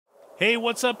Hey,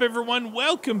 what's up, everyone?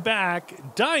 Welcome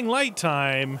back. Dying Light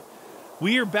time.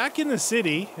 We are back in the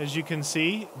city, as you can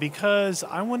see, because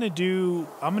I'm going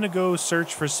to go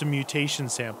search for some mutation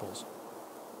samples.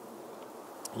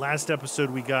 Last episode,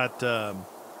 we got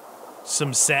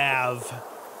some salve.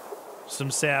 Some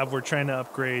salve we're trying to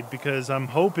upgrade because I'm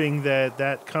hoping that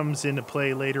that comes into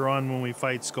play later on when we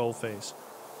fight Skullface.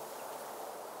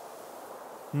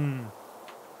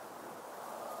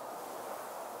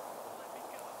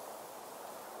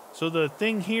 So the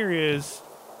thing here is,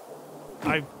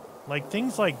 I like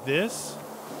things like this.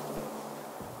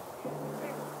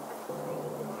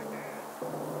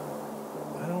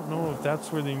 I don't know if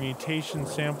that's where the mutation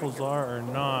samples are or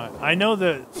not. I know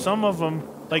that some of them,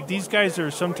 like these guys,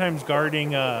 are sometimes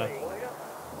guarding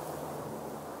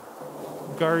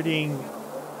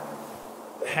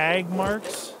hag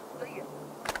marks.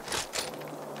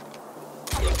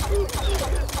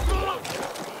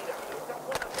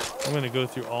 I'm going to go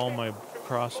through all my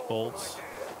cross bolts.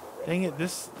 Dang it,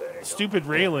 this stupid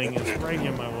railing is right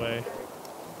in my way.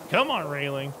 Come on,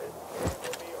 railing.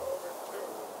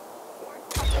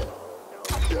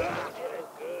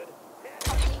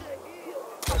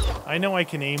 I know I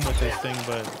can aim with this thing,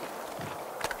 but...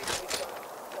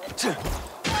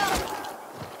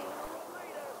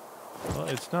 well,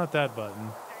 it's not that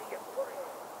button.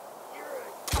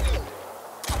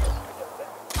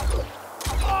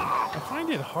 I find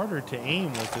it harder to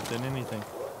aim with it than anything.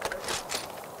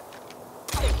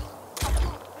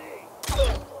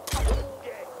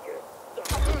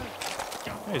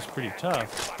 That guy's pretty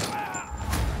tough.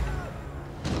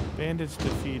 Bandits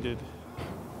defeated.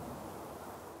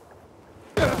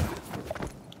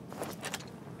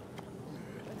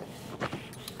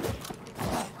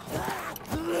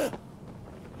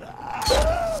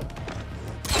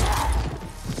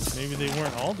 Maybe they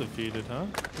weren't all defeated, huh?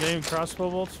 You got any crossbow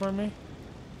bolts for me?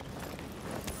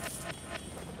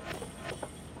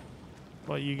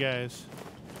 What about you guys?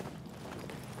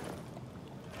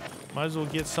 Might as well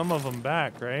get some of them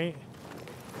back, right?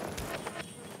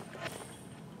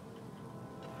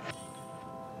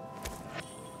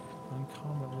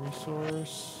 Uncommon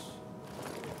resource.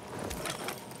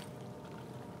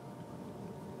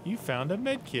 You found a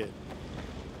med kit.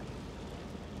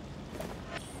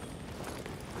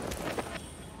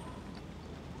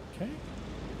 Okay.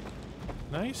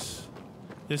 Nice.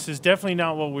 This is definitely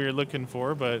not what we were looking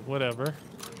for, but whatever.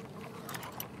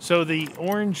 So the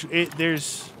orange,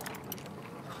 there's...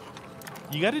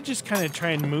 you got to just kind of try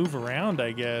and move around,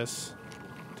 I guess,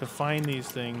 to find these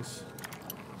things.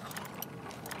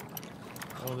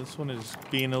 Oh, this one is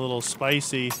being a little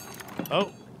spicy. Oh.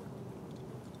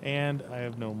 And I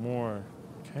have no more.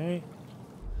 Okay.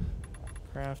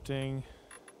 Crafting.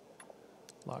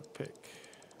 Lockpick.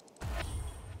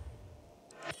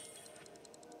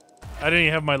 I didn't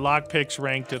even have my lockpicks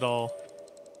ranked at all.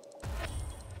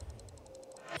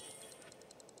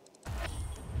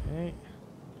 Okay.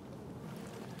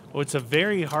 Oh, it's a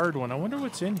very hard one. I wonder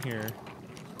what's in here.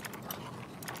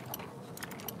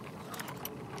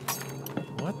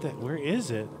 What the? Where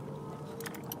is it?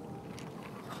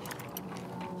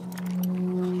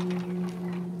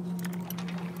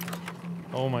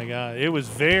 Oh my god. It was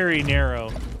very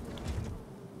narrow.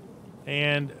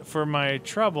 And for my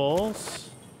troubles...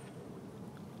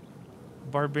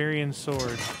 barbarian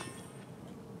sword.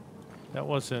 That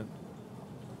wasn't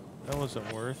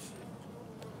worth.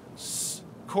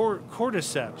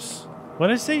 Cordyceps. What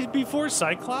did I say before?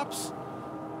 Cyclops?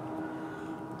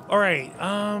 Alright,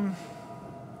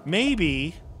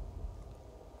 maybe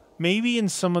in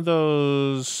some of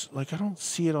those, like I don't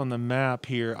see it on the map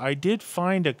here. I did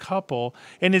find a couple,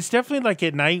 and it's definitely like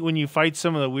at night when you fight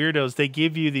some of the weirdos, they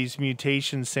give you these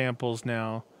mutation samples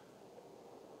now.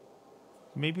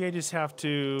 Maybe I just have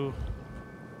to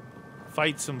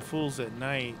fight some fools at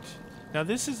night. Now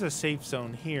this is a safe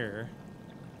zone here.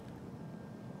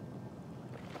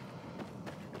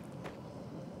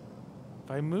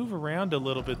 If I move around a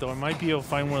little bit though, I might be able to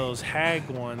find one of those hag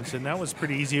ones, and that was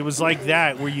pretty easy. It was like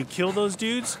that, where you kill those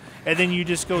dudes, and then you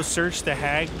just go search the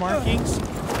hag markings,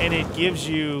 and it gives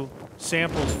you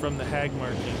samples from the hag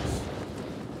markings.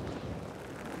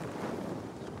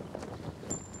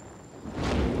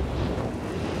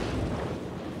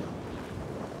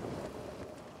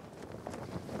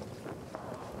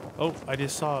 Oh, I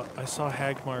saw a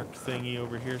hag mark thingy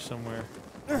over here somewhere.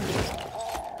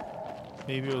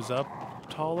 Maybe it was up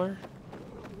taller.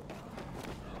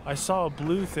 I saw a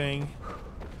blue thing.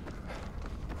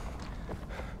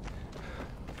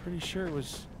 Pretty sure it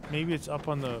was. Maybe it's up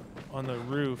on the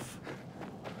roof.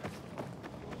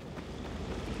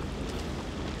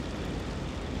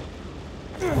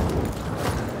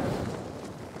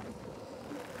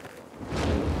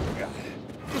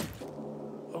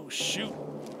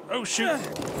 Oh, shoot.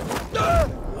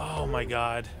 Oh, my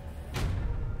God.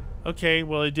 Okay,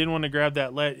 well, I didn't want to grab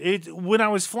that lead. When I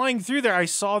was flying through there, I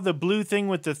saw the blue thing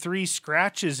with the 3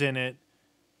 scratches in it.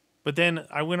 But then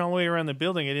I went all the way around the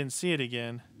building. I didn't see it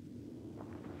again.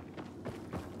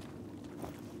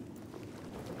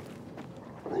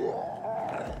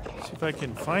 See if I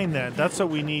can find that. That's what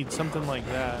we need, something like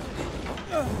that.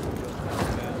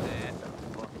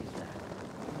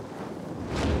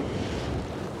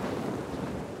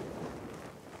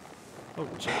 Oh,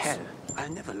 jeez. Hell,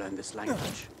 I'll never learn this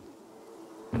language.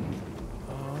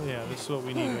 Oh, yeah, this is what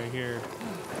we need right here.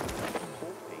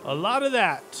 A lot of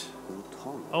that.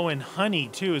 Oh, and honey,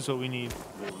 too, is what we need.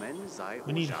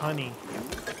 We need honey.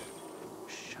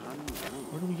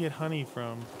 Where do we get honey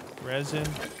from? Resin.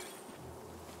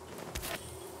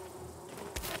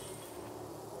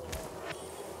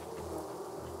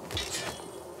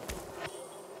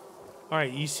 All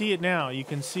right, you see it now. You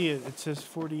can see it. It says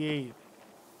 48.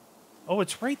 Oh,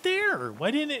 it's right there. Why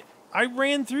didn't it? I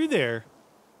ran through there.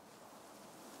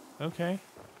 Okay,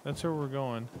 that's where we're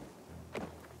going.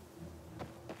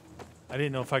 I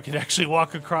didn't know if I could actually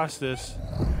walk across this.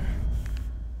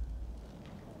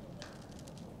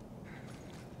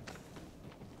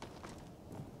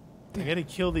 I gotta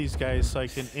kill these guys so I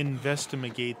can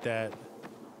investigate that.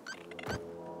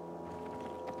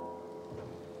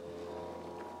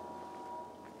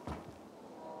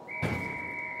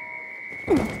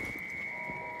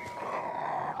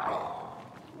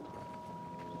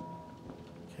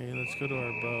 Okay, let's go to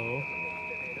our bow.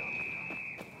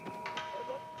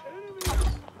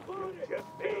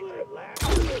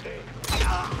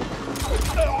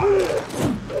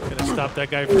 Gonna stop that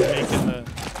guy from making the...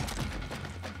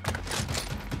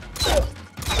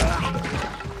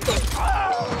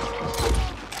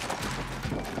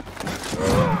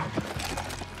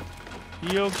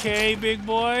 You okay, big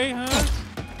boy, huh?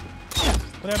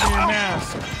 What happened to your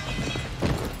mask?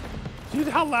 Dude,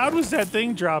 how loud was that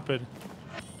thing dropping?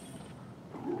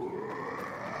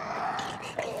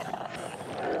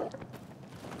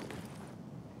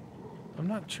 I'm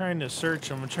not trying to search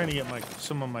them. I'm trying to get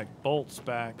some of my bolts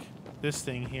back. This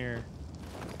thing here.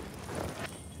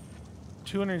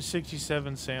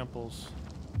 267 samples.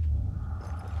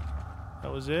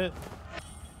 That was it?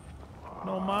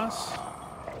 No mas?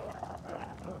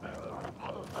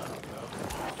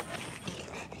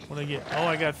 What did I get? Oh,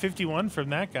 I got 51 from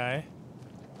that guy.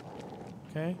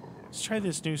 Okay. Let's try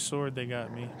this new sword they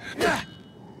got me.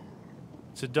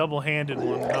 It's a double-handed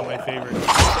one, not my favorite.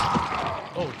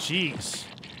 Oh, jeez.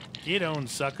 Get on,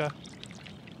 sucker.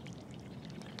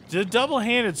 The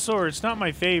double-handed sword, it's not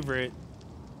my favorite,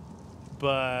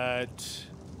 but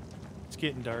it's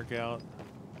getting dark out.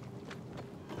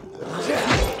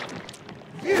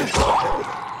 Yeah,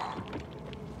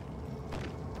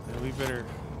 we better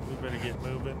get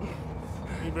moving.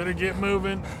 We better get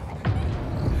moving.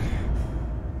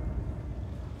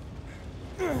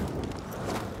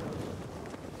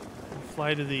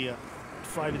 Fly to the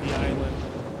island.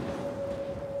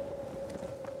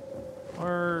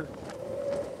 Or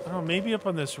I don't know, maybe up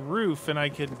on this roof and I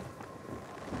could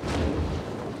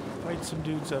fight some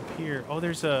dudes up here. Oh,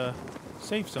 there's a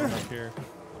safe zone up here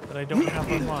that I don't have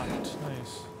unlocked.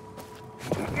 Nice.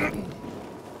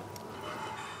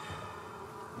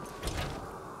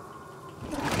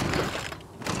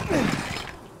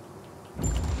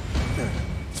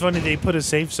 It's funny they put a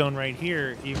safe zone right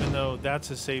here, even though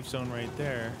that's a safe zone right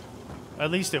there.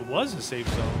 At least it was a safe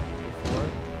zone before.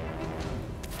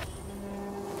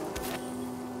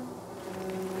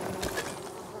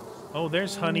 Oh,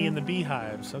 there's honey in the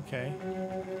beehives. Okay.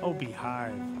 Oh,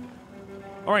 beehive.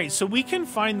 All right, so we can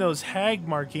find those hag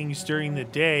markings during the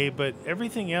day, but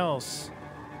everything else...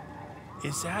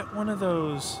 Is that one of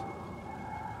those...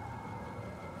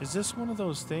 Is this one of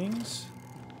those things?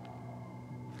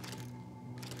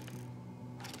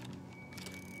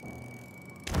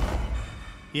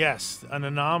 Yes, an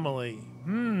anomaly.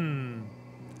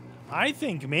 I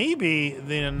think maybe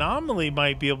the anomaly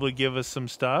might be able to give us some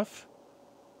stuff.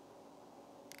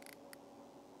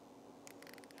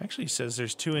 Actually says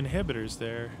there's 2 inhibitors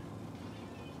there.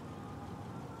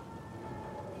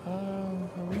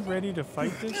 Are we ready to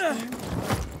fight this thing?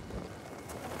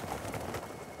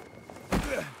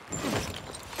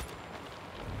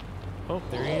 Oh,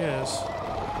 there he is.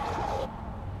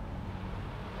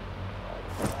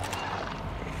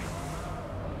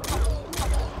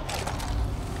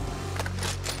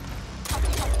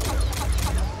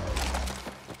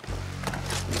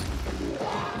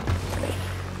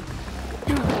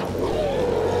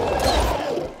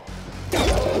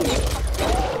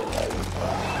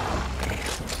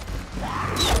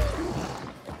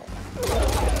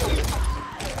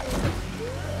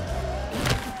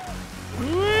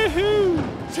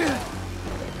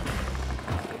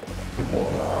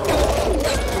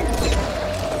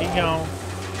 you go.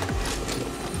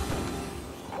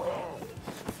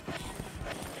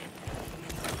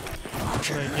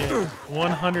 Can I get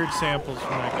 100 samples from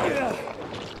that guy?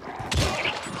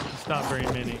 It's not very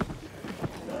many.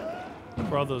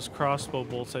 For all those crossbow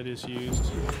bolts I just used.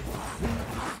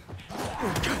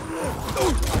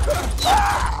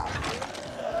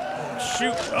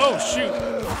 Shoot! Oh, shoot!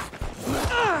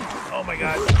 Oh my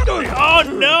god. Oh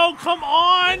no! Come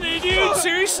on, dude!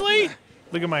 Seriously?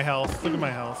 Look at my health. Look at my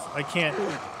health. I can't.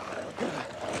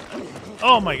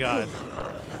 Oh my god.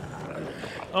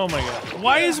 Oh my god.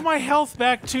 Why is my health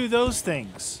back to those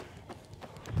things?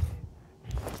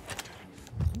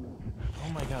 Oh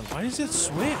my god. Why does it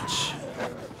switch?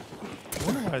 I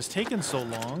wonder why it's taking so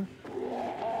long.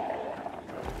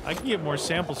 I can get more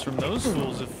samples from those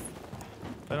fools if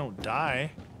I don't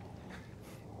die.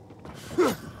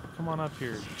 Come on up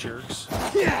here, jerks.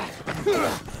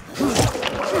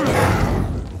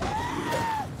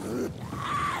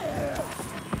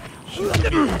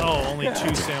 Oh, only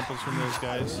 2 samples from those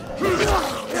guys.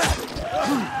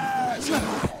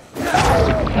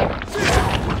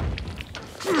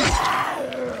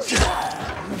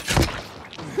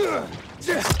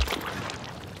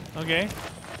 Okay.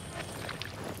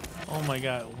 Oh my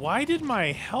god. Why did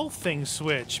my health thing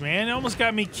switch, man? It almost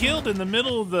got me killed in the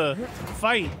middle of the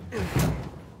fight.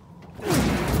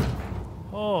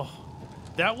 Oh.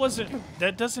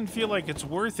 That doesn't feel like it's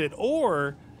worth it.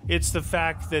 Or it's the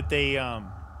fact that they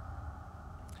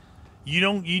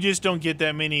you just don't get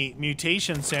that many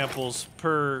mutation samples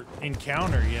per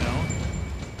encounter, you know?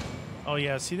 Oh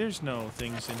yeah, see there's no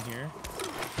things in here.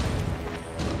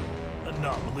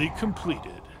 Anomaly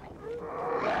completed.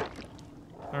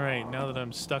 Alright, now that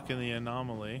I'm stuck in the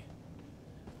anomaly,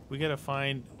 I gotta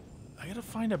find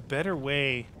a better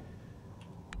way.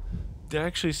 Did I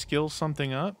actually skill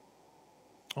something up?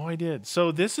 Oh, I did.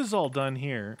 So this is all done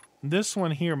here. This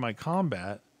one here, my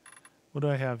combat. What do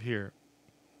I have here?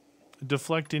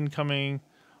 Deflect incoming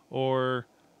or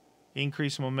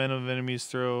increase momentum of enemies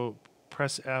throw.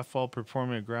 Press F while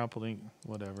performing a grappling.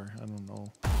 Whatever. I don't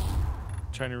know.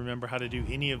 Trying to remember how to do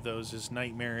any of those is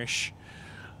nightmarish.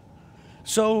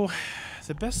 So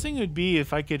the best thing would be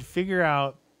if I could figure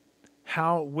out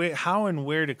how and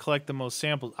where to collect the most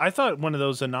samples. I thought one of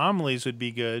those anomalies would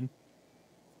be good.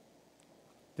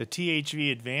 The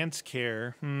THV Advanced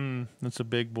Care. That's a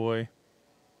big boy.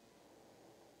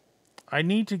 I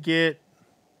need to get,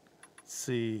 let's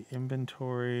see,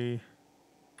 inventory,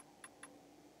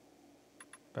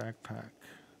 backpack.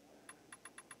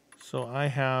 So I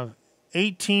have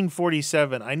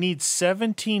 1847. I need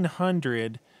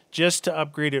 1700 just to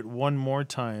upgrade it one more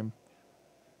time.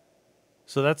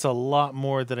 So that's a lot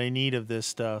more that I need of this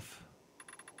stuff.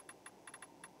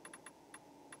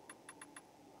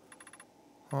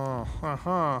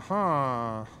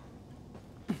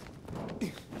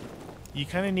 You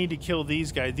kind of need to kill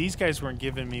these guys. These guys weren't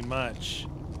giving me much.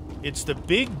 It's the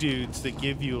big dudes that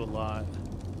give you a lot.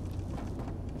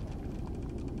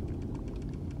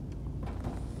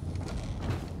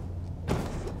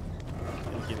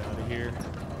 Get out of here.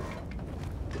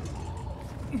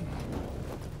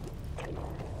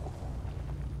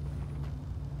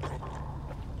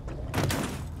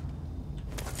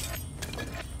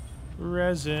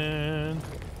 Resin.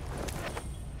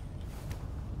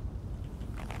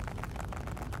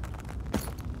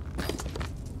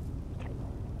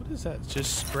 What is that?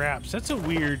 Just scraps. That's a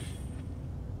weird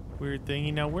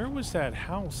thing. Now, where was that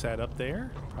house at? Up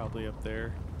there? Probably up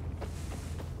there.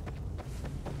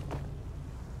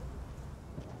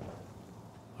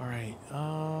 All right.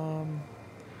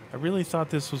 I really thought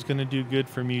this was going to do good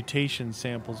for mutation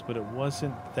samples, but it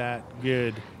wasn't that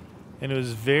good. And it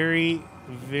was very,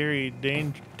 very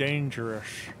dangerous.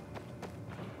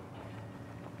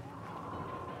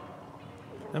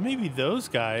 Now maybe those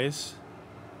guys.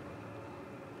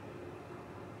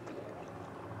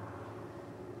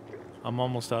 I'm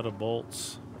almost out of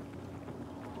bolts.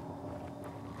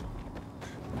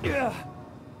 Yeah.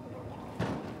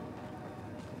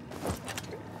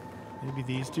 Maybe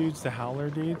these dudes, the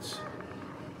Howler dudes.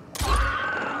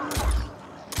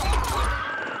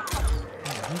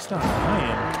 He's not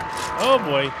dying. Oh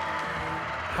boy.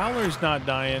 Howler's not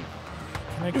dying.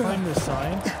 Can I climb this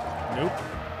sign? Nope.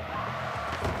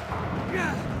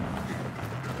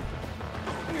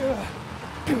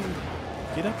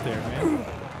 Get up there, man.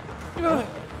 Okay.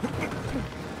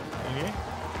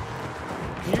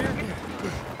 Here.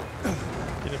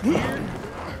 Get up here.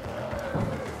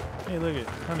 Hey, look at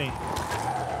honey.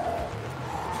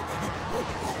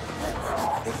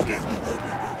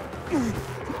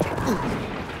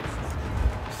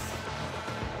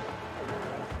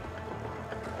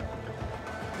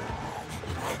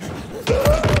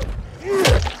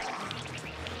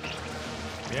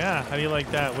 Yeah, how do you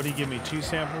like that? What do you give me? 2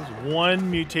 samples?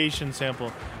 1 mutation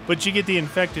sample. But you get the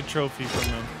infected trophy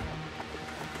from him.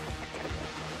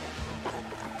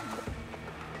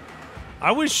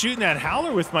 I was shooting that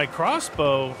howler with my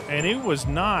crossbow, and it was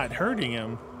not hurting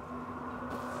him.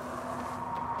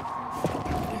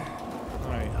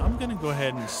 Alright, I'm gonna go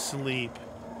ahead and sleep.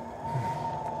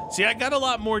 See, I got a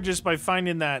lot more just by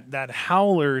finding that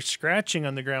howler scratching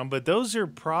on the ground, but those are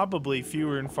probably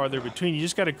fewer and farther between. You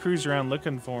just gotta cruise around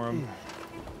looking for them.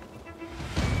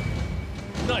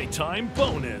 Nighttime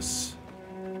bonus.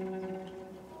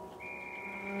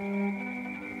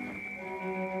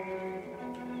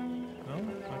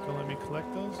 Not gonna let me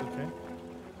collect those? Okay.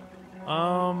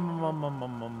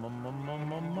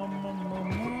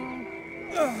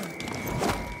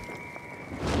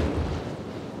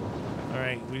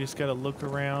 Alright, we just gotta look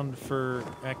around for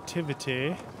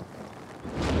activity.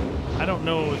 I don't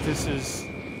know if this is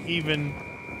even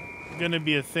gonna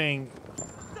be a thing.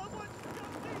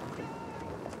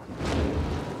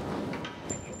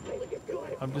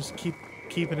 I'm just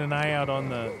keeping an eye out on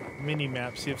the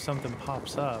mini-map, see if something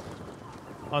pops up.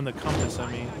 On the compass,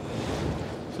 I mean.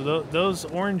 So those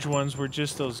orange ones were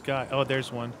just those guys. Oh,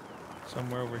 there's one.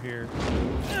 Somewhere over here.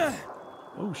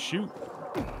 Oh, shoot.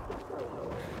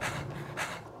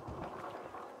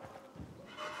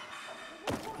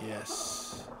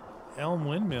 Yes. Elm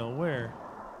Windmill, where?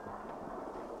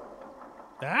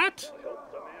 That?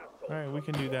 Alright, we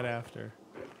can do that after.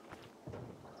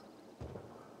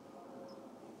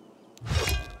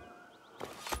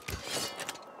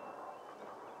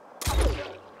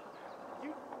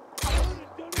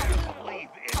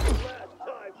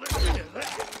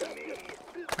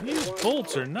 These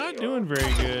bolts are not doing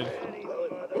very good.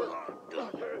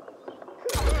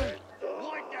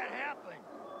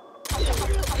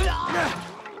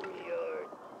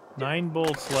 9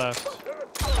 bolts left.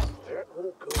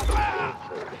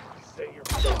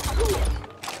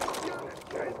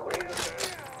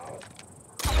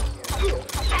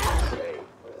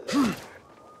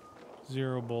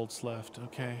 Zero bolts left.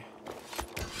 Okay.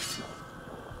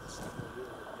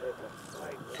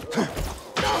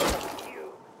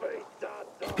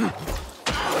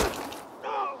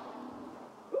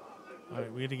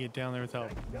 Alright, we gotta get down there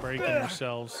without breaking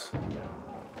ourselves.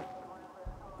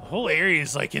 The whole area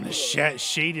is like in a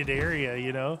shaded area,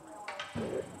 you know?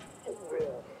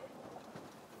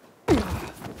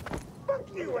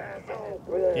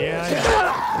 Yeah,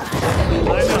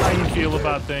 I know how you feel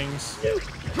about things.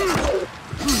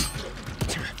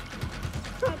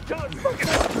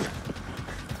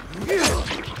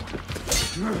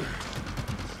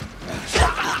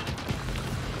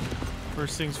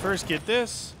 First things first, get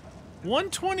this.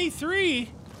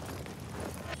 123?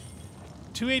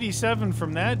 287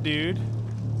 from that dude.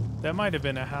 That might have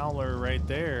been a howler right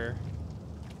there.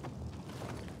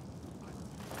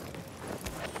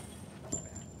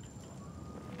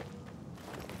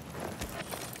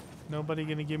 Nobody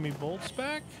gonna give me bolts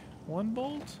back? 1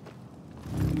 bolt?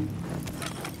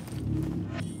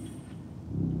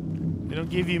 They don't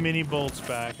give you many bolts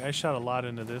back. I shot a lot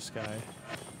into this guy.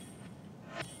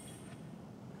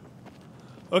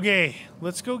 Okay,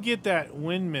 let's go get that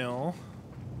windmill.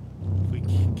 If we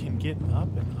can get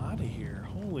up and out of here.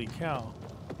 Holy cow.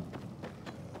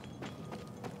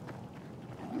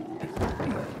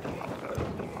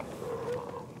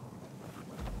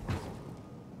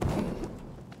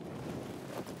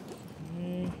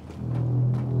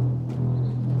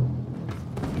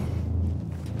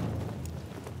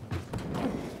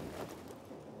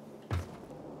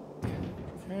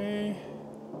 Okay.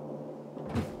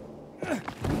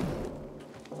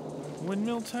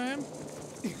 Windmill time?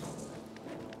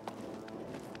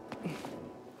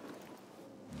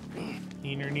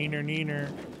 Neener, neener, neener.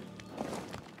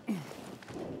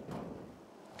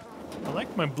 I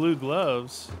like my blue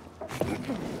gloves.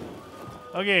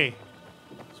 Okay,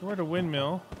 so we're at a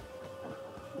windmill.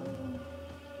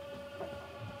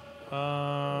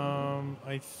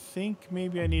 I think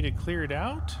maybe I need to clear it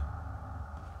out.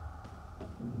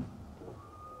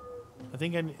 I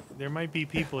think there might be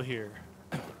people here.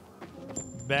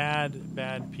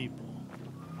 Bad people.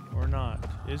 Or not.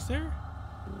 Is there?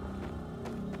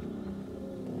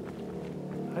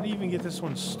 How do you even get this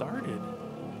one started?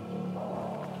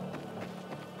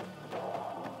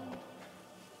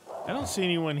 I don't see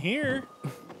anyone here.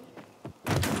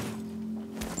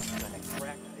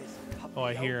 Oh,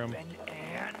 I hear them.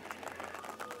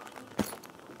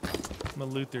 I'm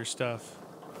gonna loot their stuff.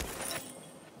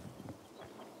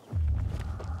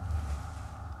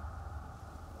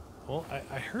 Well,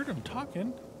 I heard him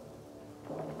talking.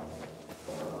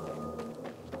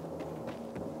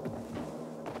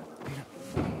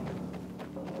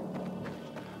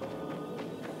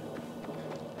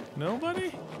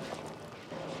 Nobody?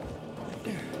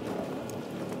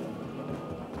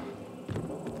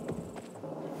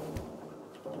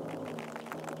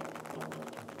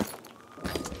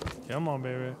 Come on,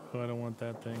 baby. Oh, I don't want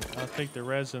that thing. I'll take the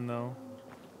resin, though.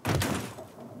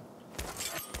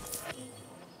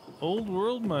 Old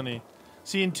world money.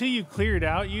 See, until you clear it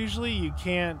out, usually you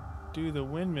can't do the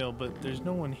windmill, but there's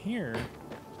no one here.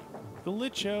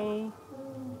 Glitcho.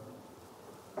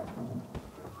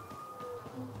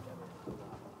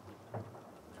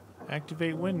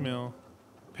 Activate windmill.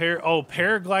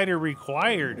 Paraglider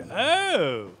required.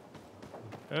 Oh!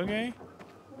 Okay.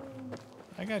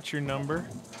 I got your number.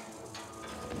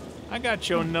 I got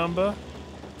your number.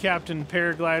 Captain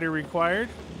Paraglider required.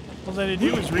 All they had to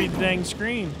do was read the dang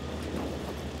screen.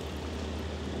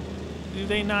 Do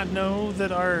they not know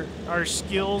that our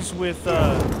skills with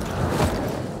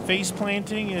face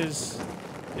planting is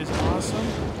awesome?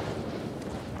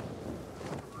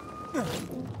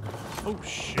 Oh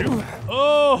shoot!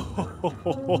 Oh!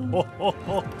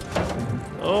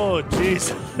 Oh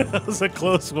jeez, that was a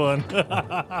close one.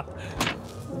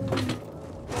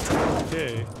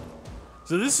 Okay,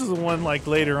 so this is the one like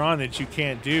later on that you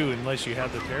can't do unless you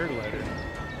have the paraglider.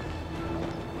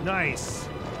 Nice.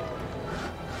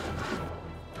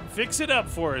 Fix it up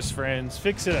for us, friends.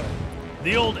 Fix it up.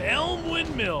 The old Elm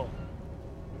Windmill.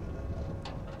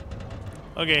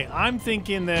 Okay, I'm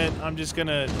thinking that I'm just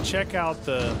gonna check out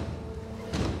the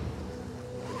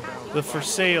for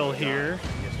sale here,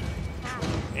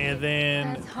 and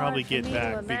then probably get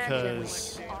back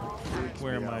because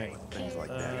where am I?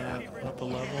 Up a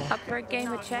level. Up for a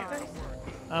game of checkers?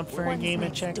 Up for a game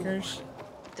of checkers.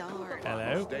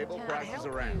 Hello.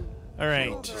 All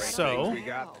right, so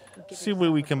see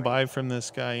what we can buy from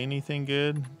this guy. Anything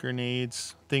good?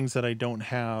 Grenades, things that I don't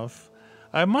have.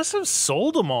 I must have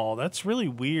sold them all. That's really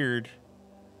weird.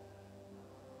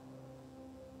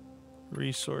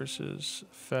 Resources,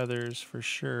 feathers for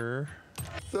sure.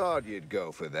 Thought you'd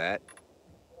go for that.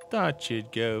 Thought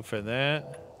you'd go for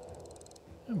that.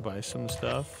 And buy some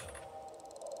stuff.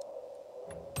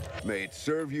 May it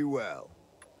serve you well.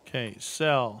 Okay,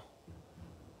 sell.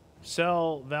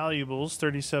 Sell valuables,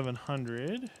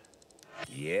 3,700.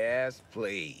 Yes,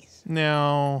 please.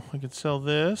 Now, I could sell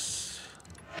this.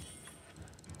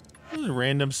 This is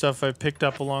random stuff I picked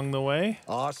up along the way.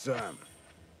 Awesome.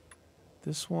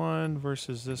 This one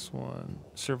versus this one.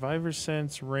 Survivor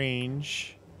sense,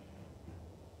 range,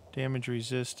 damage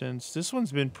resistance. This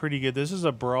one's been pretty good. This is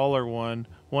a brawler one.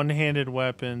 One-handed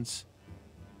weapons.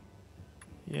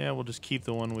 Yeah, we'll just keep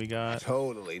the one we got.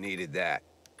 Totally needed that.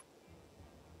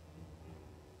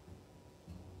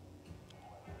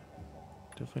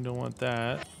 Definitely don't want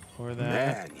that or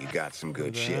that. Man, you got some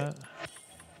good shit.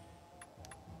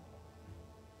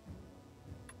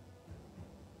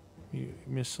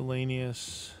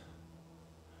 Miscellaneous.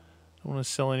 Don't want to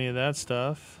sell any of that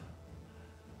stuff.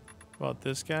 About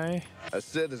this guy. A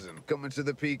citizen coming to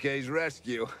the PK's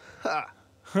rescue. Ha!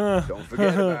 Don't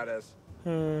forget about us.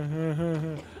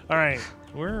 All right,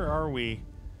 where are we?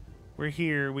 We're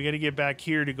here. We got to get back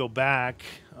here to go back.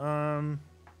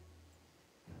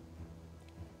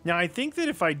 Now I think that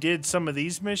if I did some of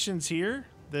these missions here,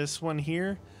 this one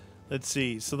here, let's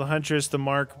see. So the Huntress, the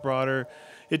Mark Broader,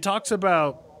 it talks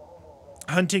about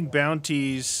hunting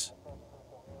bounties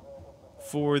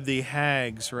for the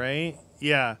hags, right?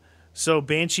 Yeah. So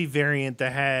Banshee variant, the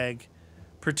hag,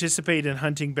 participate in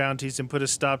hunting bounties and put a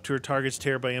stop to her target's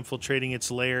terror by infiltrating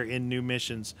its lair in new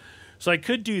missions. So I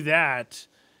could do that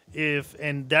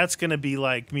and that's going to be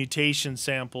like mutation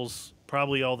samples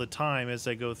probably all the time as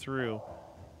I go through.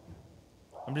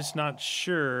 I'm just not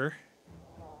sure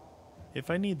if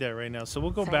I need that right now. So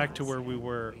we'll go back to where we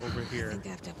were over here. I think I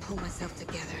have to pull myself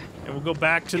together. And we'll go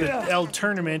back to the L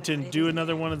tournament and do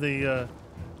another one of the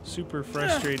super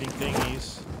frustrating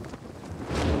thingies.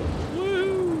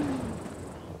 Woo!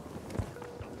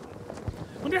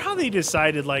 Wonder how they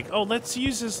decided, like, oh, let's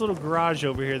use this little garage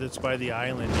over here that's by the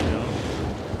island, you know?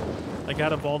 Like,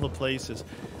 out of all the places.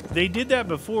 They did that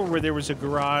before where there was a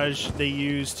garage they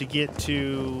used to get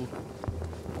to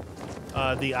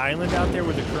the island out there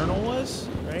where the Colonel was,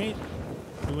 right?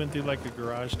 We went through like a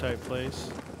garage type place.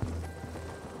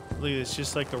 Look, it's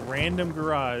just like a random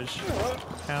garage,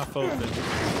 half open.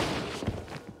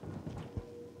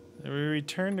 And we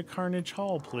return to Carnage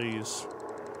Hall, please.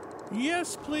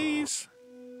 Yes, please.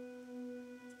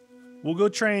 We'll go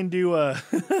try and do a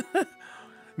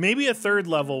maybe a third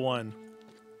level one.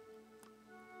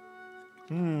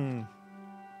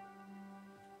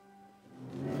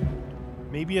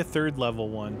 Maybe a third level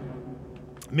one.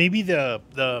 Maybe the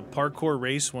parkour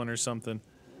race one or something.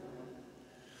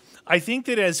 I think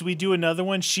that as we do another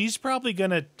one, she's probably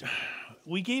gonna.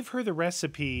 We gave her the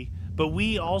recipe, but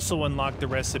we also unlocked the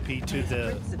recipe to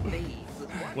the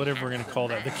whatever we're gonna call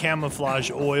that, the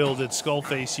camouflage oil that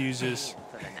Skullface uses.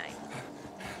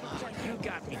 You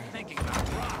got me thinking about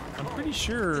rock. I'm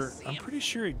pretty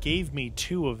sure it gave me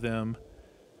 2 of them.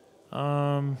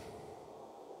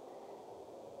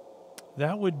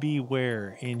 That would be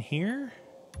where? In here?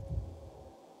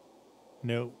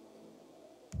 Nope.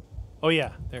 Oh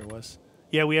yeah, there it was.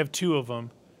 Yeah, we have 2 of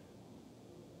them.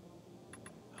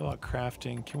 How about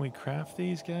crafting? Can we craft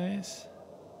these guys?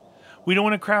 We don't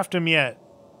want to craft them yet.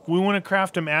 We want to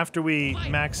craft them after we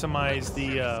maximize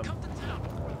the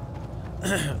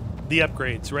the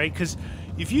upgrades, right? Because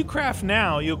if you craft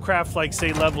now, you'll craft like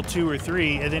say level 2 or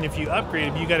 3, and then if you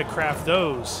upgrade them, you got to craft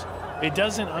those. It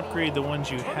doesn't upgrade the ones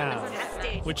you have,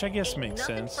 which I guess makes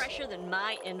sense. Fresher than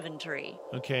my inventory.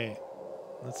 Okay,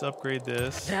 let's upgrade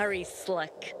this. Very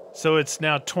slick. So it's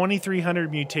now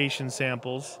 2,300 mutation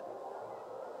samples.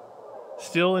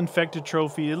 Still infected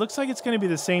trophy. It looks like it's going to be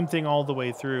the same thing all the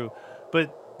way through,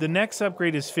 but the next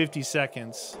upgrade is 50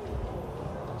 seconds.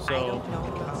 So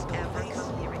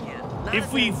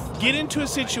if we get into a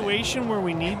situation where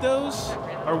we need those,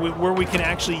 or where we can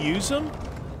actually use them,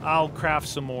 I'll craft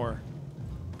some more.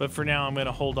 But for now, I'm going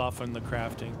to hold off on the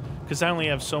crafting because I only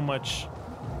have so much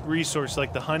resource,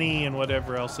 like the honey and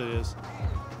whatever else it is.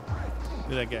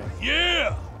 Look at that guy.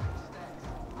 Yeah!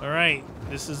 All right,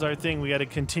 this is our thing. We got to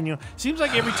continue. Seems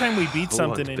like every time we beat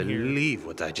something in here. I won't believe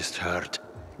what I just heard.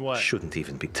 What? Shouldn't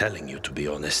even be telling you, to be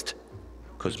honest.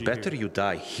 Because better you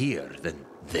die here than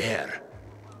there.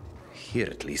 Here,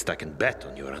 at least, I can bet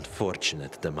on your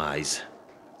unfortunate demise.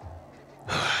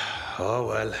 Oh,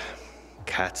 well.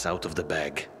 Cat's out of the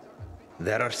bag.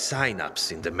 There are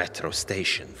sign-ups in the metro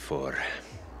station for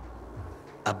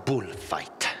a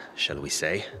bullfight, shall we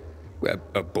say?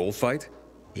 A bullfight?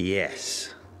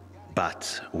 Yes,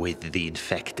 but with the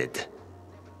infected.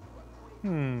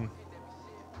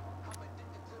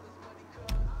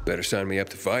 Better sign me up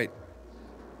to fight.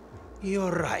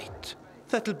 You're right.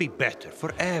 That'll be better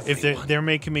for everyone. If they're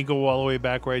making me go all the way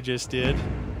back where I just did.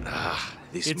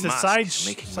 This It's a mask side is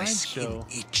making my skin show.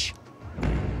 itch.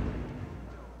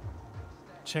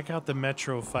 Check out the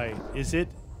metro fight. Is it?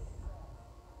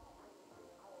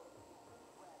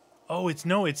 Oh, it's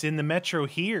in the metro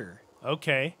here.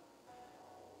 Okay.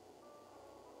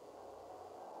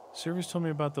 Servers told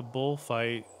me about the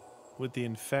bullfight with the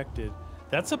infected.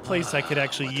 That's a place I could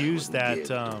actually use that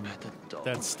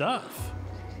that stuff.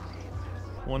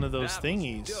 One of those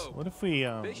thingies. What if we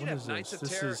what is this?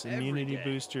 This is immunity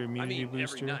booster, immunity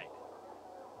booster.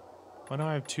 Why do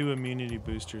I have 2 immunity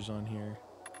boosters on here?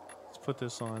 Let's put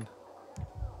this on.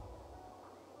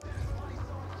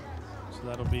 So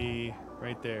that'll be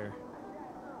right there.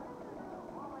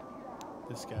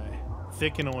 This guy.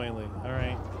 Thick and oily. All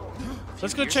right.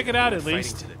 Let's go check it out at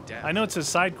least. I know it's a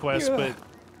side quest, but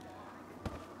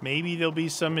maybe there'll be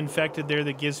some infected there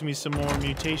that gives me some more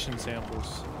mutation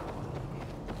samples.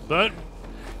 But,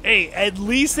 hey, at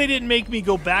least they didn't make me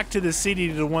go back to the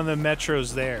city to one of the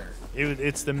metros there.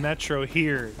 It's the metro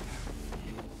here.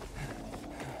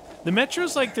 The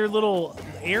metro's like their little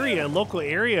area, local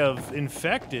area of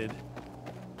infected.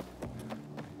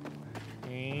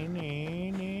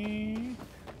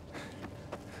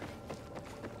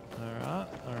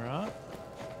 Alright.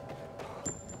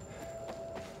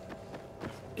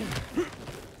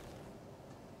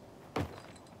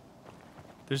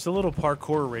 There's a little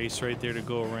parkour race right there to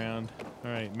go around.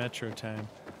 Alright, metro time.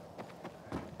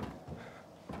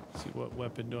 Let's see, what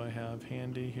weapon do I have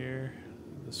handy here?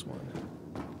 This one.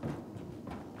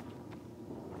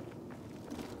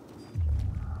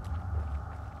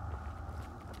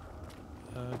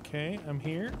 Okay, I'm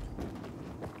here.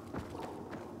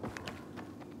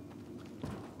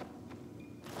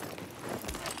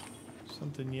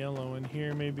 Something yellow in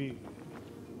here, maybe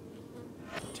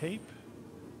tape?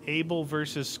 Abel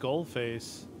versus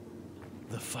Skullface.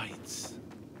 The fights.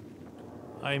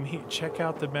 I'm here. Check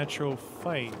out the metro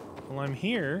fight. Well, I'm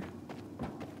here.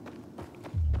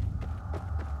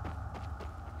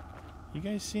 You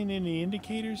guys seen any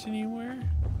indicators anywhere?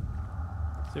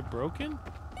 Is it broken?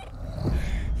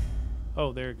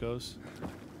 Oh, there it goes.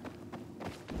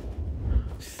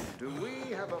 Do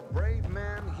we have a brave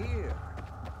man here?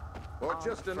 Or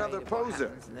just another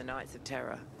poser? In the Nights of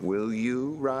Terror. Will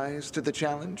you rise to the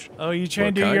challenge? Oh, you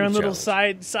trying to do What your kind own of little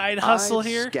challenge? side hustle I've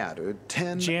here? scattered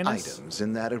 10 Janice? items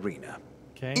in that arena.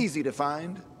 Okay. Easy to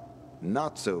find,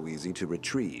 not so easy to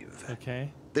retrieve.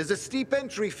 Okay. There's a steep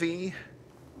entry fee,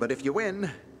 but if you win,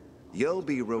 you'll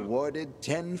be rewarded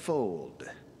tenfold.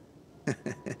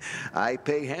 I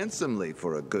pay handsomely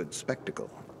for a good spectacle.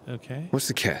 Okay. What's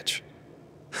the catch?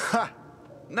 Ha!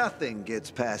 Nothing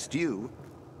gets past you.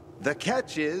 The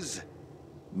catch is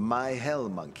my hell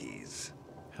monkeys.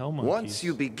 Hell monkeys. Once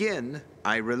you begin,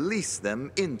 I release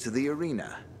them into the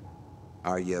arena.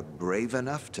 Are you brave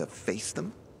enough to face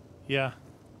them? Yeah.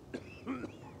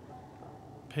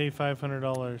 Pay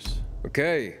 $500.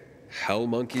 Okay, hell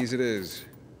monkeys it is.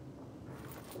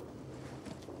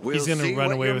 He's We'll gonna see run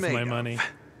what away you're with my made of. money.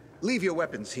 Leave your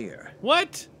weapons here.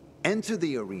 What? Enter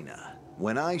the arena.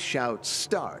 When I shout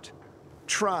start,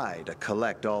 try to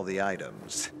collect all the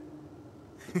items.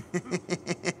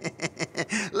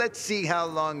 Let's see how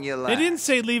long you last. They didn't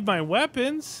say leave my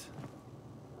weapons.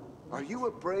 Are you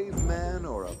a brave man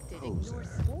or a poser?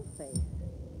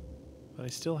 But I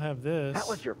still have this. That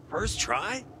was your first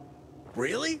try?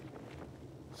 Really?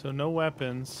 So no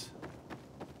weapons.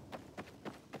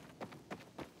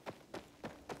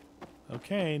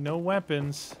 Okay, no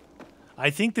weapons. I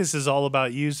think this is all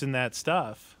about using that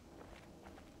stuff.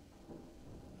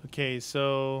 Okay,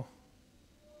 so...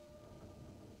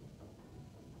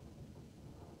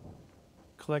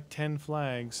 collect 10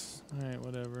 flags. Alright,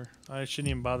 whatever. I shouldn't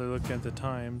even bother looking at the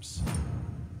times.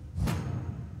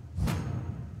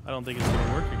 I don't think it's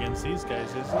gonna work against these guys,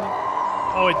 is it?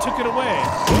 Oh, it took it away!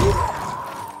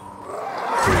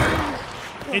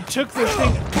 It took the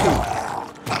thing...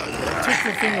 It took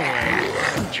the thing away.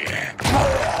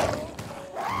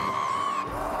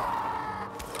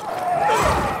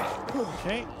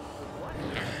 Okay.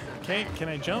 Okay, can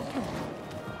I jump?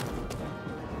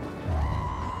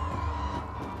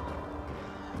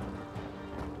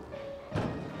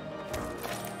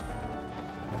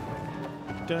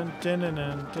 Dun, dun, dun,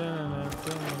 dun, dun,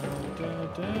 dun, dun,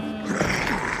 dun.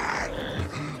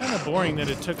 Kind of boring that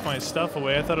it took my stuff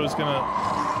away. I thought it was gonna...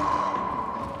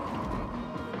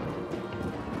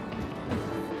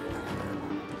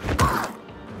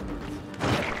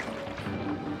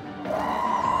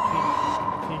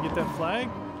 Can you get that flag?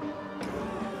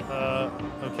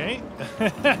 Okay.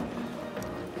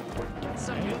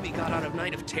 Some newbie got out of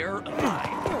Night of Terror alive.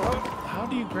 How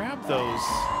do you grab those?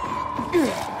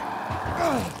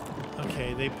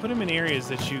 Okay, they put them in areas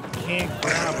that you can't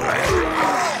grab them.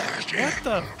 What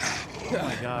the? Oh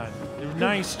my god.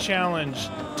 Nice challenge,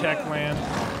 Techland.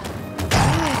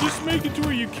 Oh, just make it to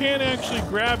where you can't actually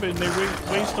grab it and they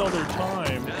waste all their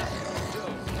time.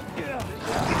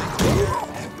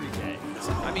 Every day.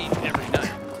 I mean, every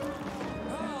night.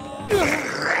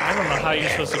 I don't know how you're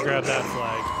supposed to grab that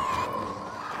flag.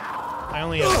 I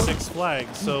only have 6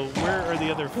 flags, so where are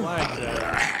the other flags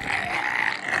at?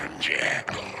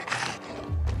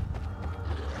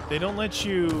 They don't let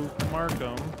you mark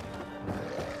them.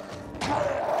 How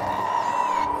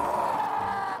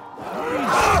are you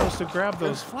supposed to grab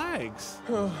those flags?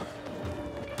 What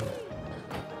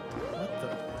the?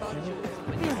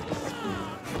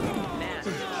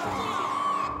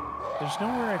 There's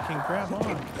nowhere I can grab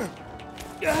on.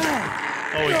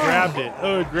 Oh, it grabbed it.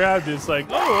 Oh, it grabbed it. It's like,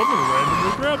 oh, I'm gonna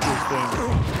randomly grab this thing.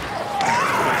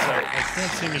 I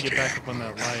can't seem to get back up on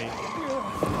that light.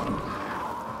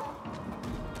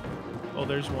 Oh,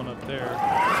 there's one up there.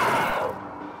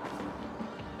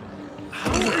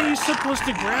 How are you supposed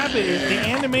to grab it? The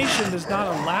animation does not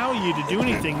allow you to do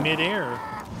anything mid-air.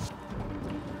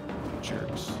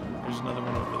 Jerks. There's another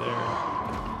one over there.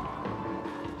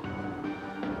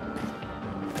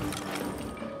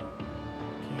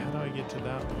 Okay, how do I get to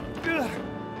that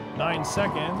one? 9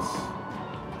 seconds.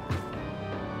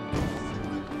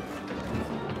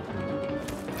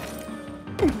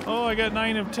 Oh, I got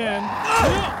 9 of 10.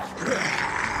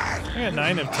 I got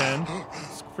 9 of 10.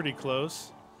 It's pretty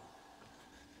close.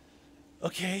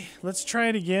 Okay, let's try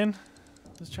it again.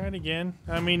 Let's try it again.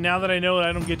 I mean, now that I know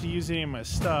I don't get to use any of my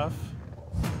stuff.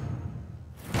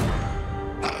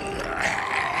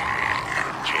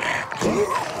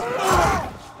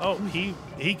 Oh, he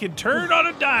can turn on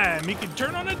a dime. He can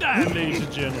turn on a dime, ladies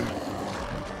and gentlemen.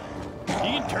 He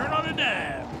can turn on a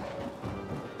dime.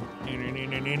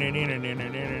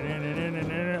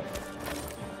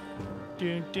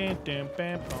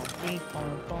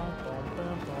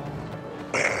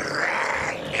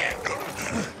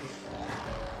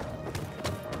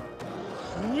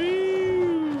 Woo!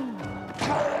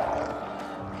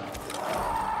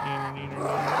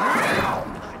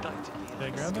 Did I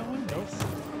grab that one? Nope.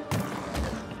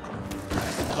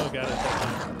 Oh, got it.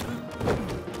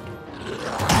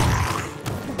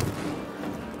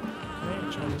 Okay,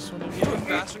 try this one again.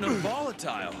 Faster than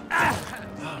volatile.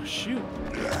 Oh, shoot.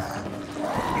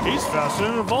 He's faster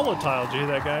than a volatile. Did you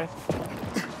hear that guy?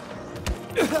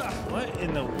 What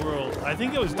in the world? I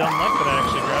think it was dumb luck that I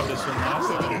actually grabbed this one last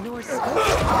time. Ignore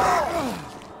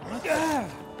What the heck?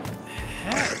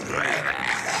 Alright.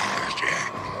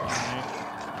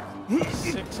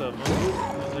 6 of them.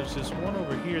 There's just one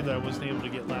over here that I wasn't able to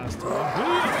get last time.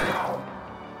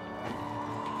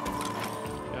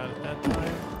 Got it that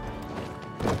time.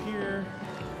 Here.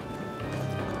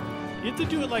 You have to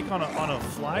do it like on a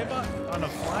flyby? On a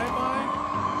flyby?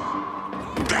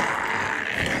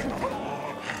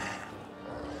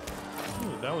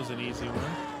 Ooh, that was an easy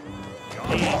one.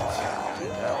 8. Do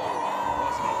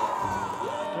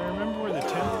I remember where the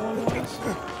 10th one was?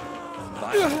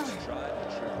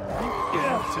 You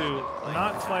have to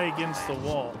not fly against the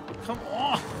wall. Come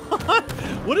on!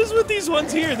 What is with these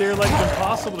ones here? They're like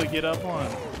impossible to get up on.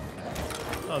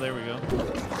 Oh, there we go. Okay,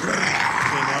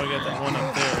 now we got that one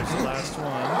up there. It's the last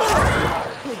one.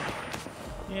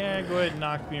 Yeah, go ahead and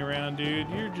knock me around, dude.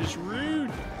 You're just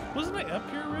rude. Wasn't I up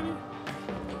here already?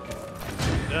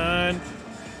 Done.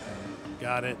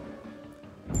 Got it.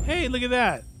 Hey, look at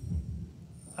that.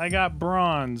 I got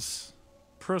bronze.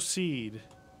 Proceed.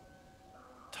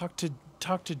 Talk to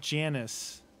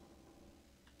Janice.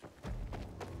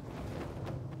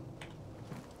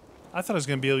 I thought I was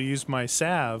gonna be able to use my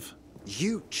salve.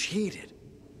 You cheated.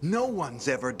 No one's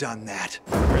ever done that.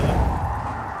 Really?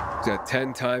 Is that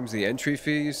 10 times the entry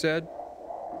fee, you said?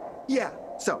 Yeah,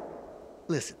 so,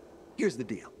 listen, here's the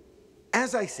deal.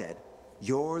 As I said,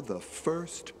 you're the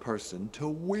first person to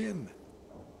win.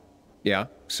 Yeah,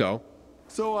 so?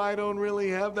 So I don't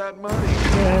really have that money.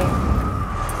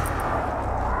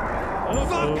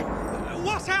 Uh-oh.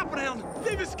 What's happening?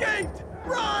 They've escaped!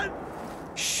 Run!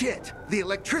 Shit, the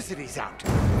electricity's out.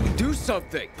 Do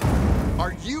something!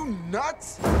 Are you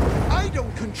nuts? I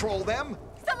don't control them.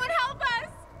 Someone help us!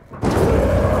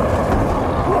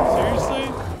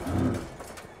 Seriously?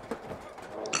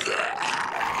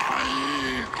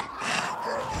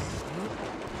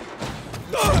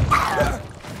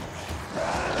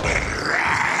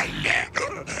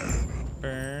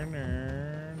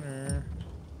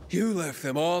 You left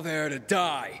them all there to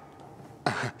die.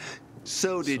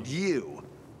 So did you.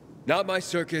 Not my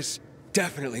circus,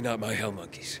 definitely not my hell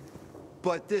monkeys.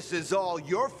 But this is all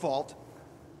your fault.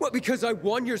 What, because I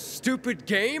won your stupid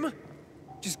game?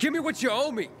 Just give me what you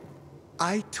owe me.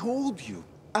 I told you,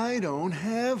 I don't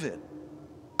have it.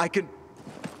 I can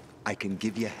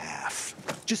give you half.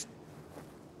 Just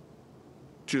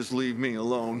leave me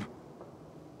alone.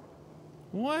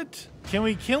 What? Can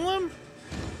we kill him?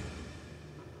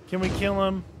 Can we kill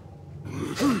him?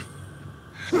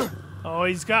 Oh,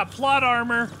 he's got plot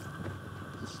armor.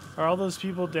 Are all those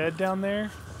people dead down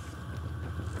there?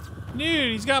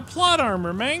 Dude, he's got plot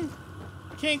armor, man.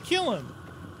 Can't kill him.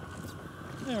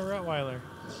 Yeah, Rottweiler.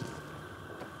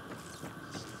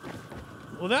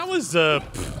 Well, that was a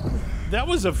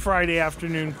Friday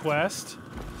afternoon quest.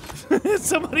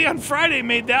 Somebody on Friday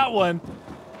made that one.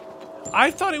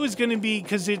 I thought it was going to be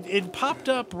because it popped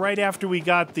up right after we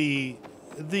got the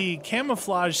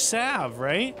camouflage salve,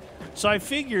 right? So I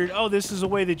figured, oh, this is a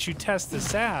way that you test the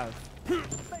salve.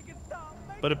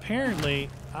 But apparently,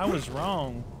 I was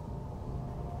wrong.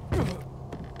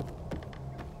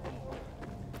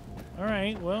 All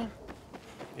right, well,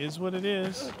 is what it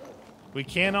is. We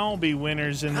can't all be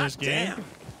winners in this game.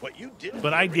 What you did?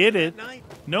 But I did it.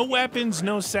 No weapons,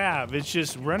 no salve. It's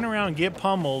just run around, get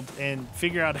pummeled, and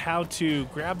figure out how to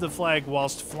grab the flag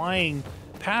whilst flying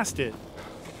past it.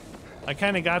 I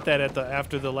kind of got that at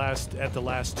the last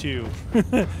two.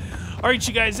 All right,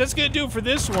 you guys, that's gonna do it for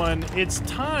this one. It's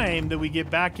time that we get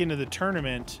back into the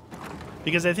tournament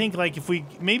because I think like if we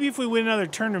win another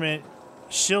tournament,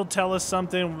 she'll tell us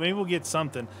something. Maybe we'll get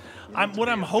something. What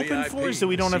I'm hoping for is that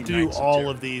we don't have to do all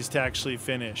of these to actually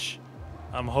finish.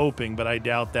 I'm hoping, but I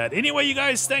doubt that. Anyway, you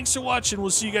guys, thanks for watching.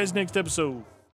 We'll see you guys next episode.